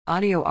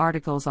Audio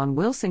articles on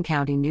Wilson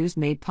County News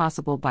made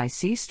possible by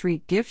C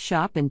Street Gift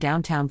Shop in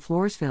downtown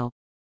Floresville.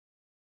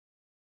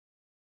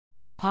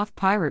 POF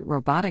Pirate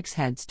Robotics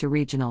heads to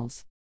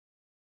regionals.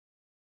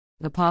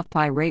 The POF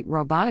Pirate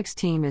Robotics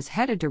team is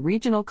headed to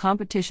regional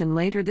competition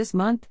later this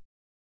month.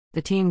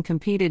 The team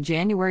competed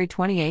January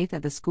 28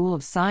 at the School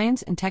of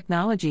Science and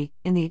Technology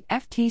in the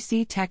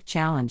FTC Tech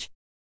Challenge.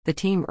 The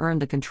team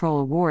earned the Control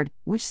Award,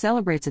 which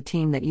celebrates a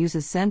team that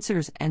uses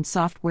sensors and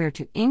software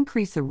to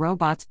increase the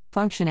robot's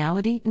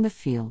functionality in the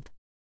field.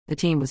 The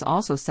team was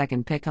also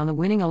second pick on the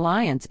winning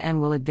alliance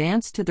and will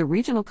advance to the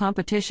regional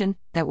competition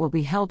that will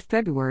be held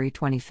February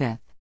 25.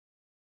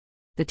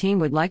 The team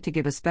would like to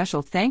give a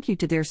special thank you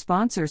to their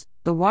sponsors,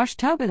 the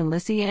Washtub and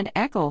Lissy and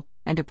Eckel,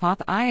 and to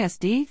POF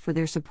ISD for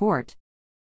their support.